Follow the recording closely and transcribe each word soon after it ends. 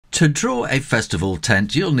To draw a festival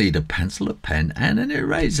tent, you'll need a pencil, a pen and an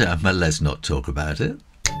eraser. But let's not talk about it.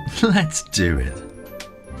 Let's do it.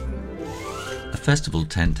 A festival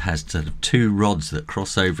tent has sort of two rods that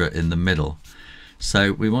cross over in the middle.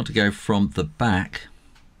 So we want to go from the back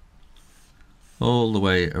all the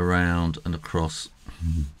way around and across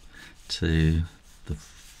to the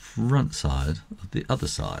front side of the other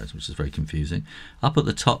side, which is very confusing. Up at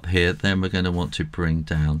the top here, then we're going to want to bring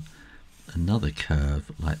down another curve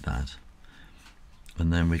like that,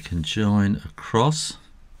 and then we can join across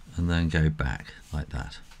and then go back like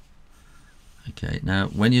that. Okay, now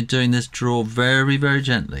when you're doing this, draw very, very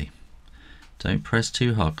gently. Don't press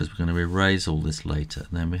too hard because we're going to erase all this later.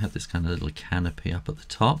 And then we have this kind of little canopy up at the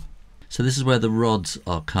top. So this is where the rods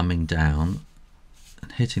are coming down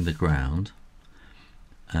and hitting the ground,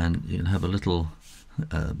 and you can have a little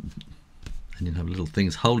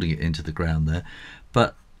things holding it into the ground there.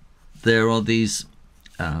 But there are these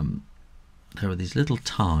little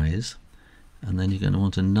ties, and then you're going to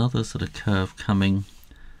want another sort of curve coming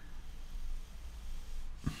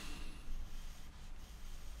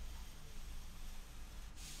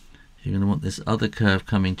you're going to want this other curve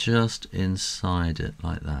coming just inside it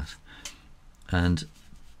like that, and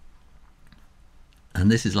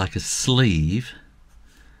this is like a sleeve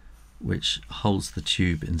which holds the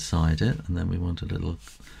tube inside it, and then we want a little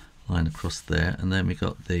line across there, and then we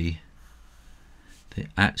got the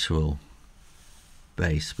actual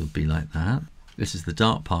base will be like that. This is the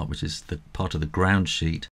dark part, which is the part of the ground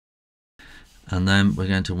sheet, and then we're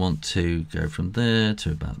going to want to go from there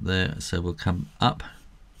to about there, so we'll come up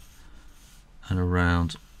and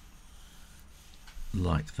around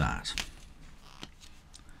like that.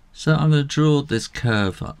 So I'm going to draw this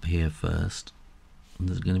curve up here first, and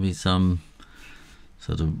there's going to be some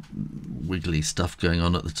sort of wiggly stuff going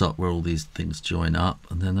on at the top where all these things join up,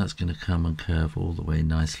 and then that's going to come and curve all the way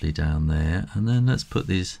nicely down there, and then let's put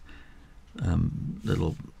these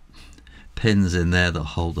little pins in there that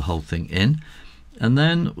hold the whole thing in, and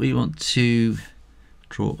then we want to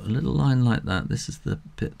draw a little line like that. This is the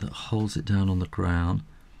bit that holds it down on the ground,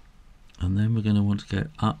 and then we're going to want to go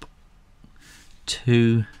up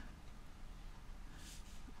to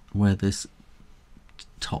where this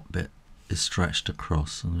top bit is stretched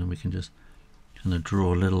across, and then we can just kind of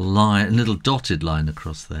draw a little line, a little dotted line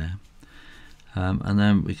across there, and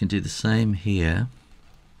then we can do the same here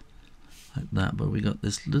like that, but we got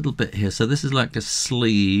this little bit here, so this is like a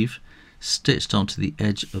sleeve stitched onto the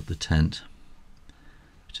edge of the tent,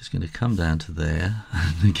 which is going to come down to there.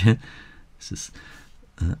 And again, this is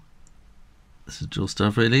draw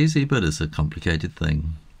stuff really easy, but it's a complicated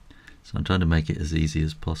thing, so I'm trying to make it as easy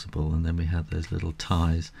as possible. And then we have those little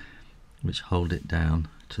ties which hold it down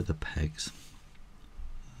to the pegs.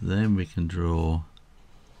 Then we can draw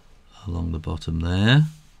along the bottom there.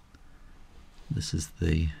 This is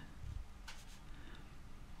the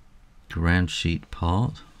ground sheet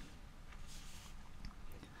part,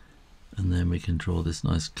 and then we can draw this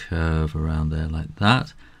nice curve around there like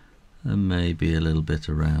that, and maybe a little bit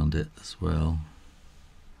around it as well,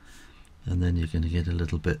 and then you're going to get a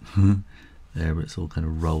little bit there where it's all kind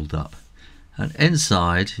of rolled up, and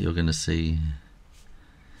inside you're going to see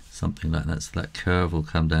something like that, so that curve will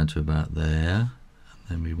come down to about there, and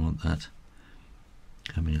then we want that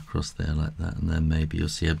coming across there like that, and then maybe you'll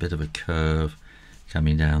see a bit of a curve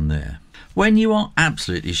coming down there. When you are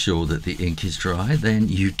absolutely sure that the ink is dry, then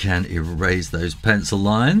you can erase those pencil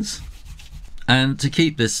lines, and to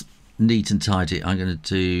keep this neat and tidy, I'm going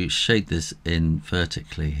to shade this in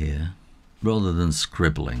vertically here rather than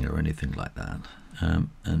scribbling or anything like that. And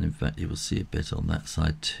in fact you will see a bit on that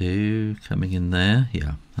side too coming in there.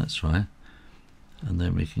 Yeah, that's right. And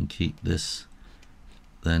then we can keep this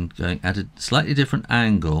then going at a slightly different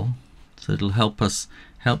angle, so it'll help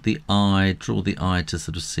the eye, draw the eye to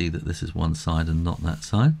sort of see that this is one side and not that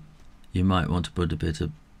side. You might want to put a bit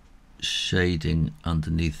of shading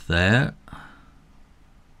underneath there.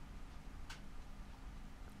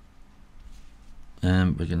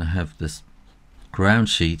 And we're going to have this ground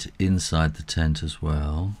sheet inside the tent as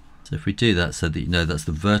well. So if we do that so that you know that's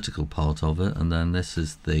the vertical part of it, and then this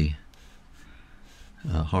is the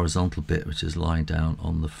horizontal bit which is lying down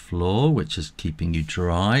on the floor, which is keeping you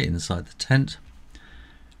dry inside the tent.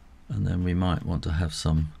 And then we might want to have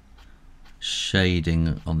some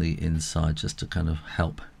shading on the inside just to kind of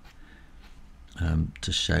help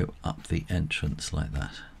to show up the entrance like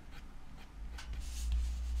that.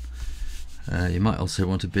 You might also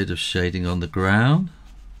want a bit of shading on the ground,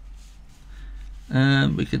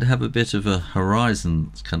 and we could have a bit of a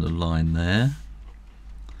horizon kind of line there,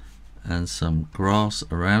 and some grass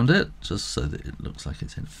around it just so that it looks like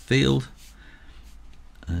it's in a field.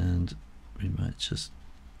 and we might just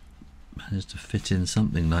manage to fit in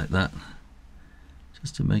something like that,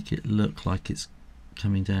 just to make it look like it's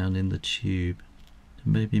coming down in the tube.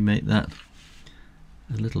 Maybe make that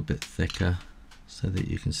a little bit thicker so that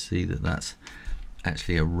you can see that that's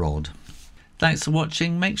actually a rod. Thanks for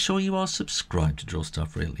watching. Make sure you are subscribed to Draw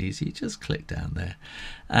Stuff Real Easy. Just click down there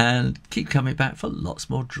and keep coming back for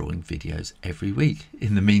lots more drawing videos every week.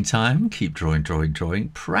 In the meantime, keep drawing, drawing, drawing.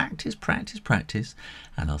 Practice, practice, practice,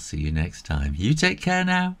 and I'll see you next time. You take care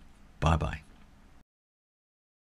now. Bye bye.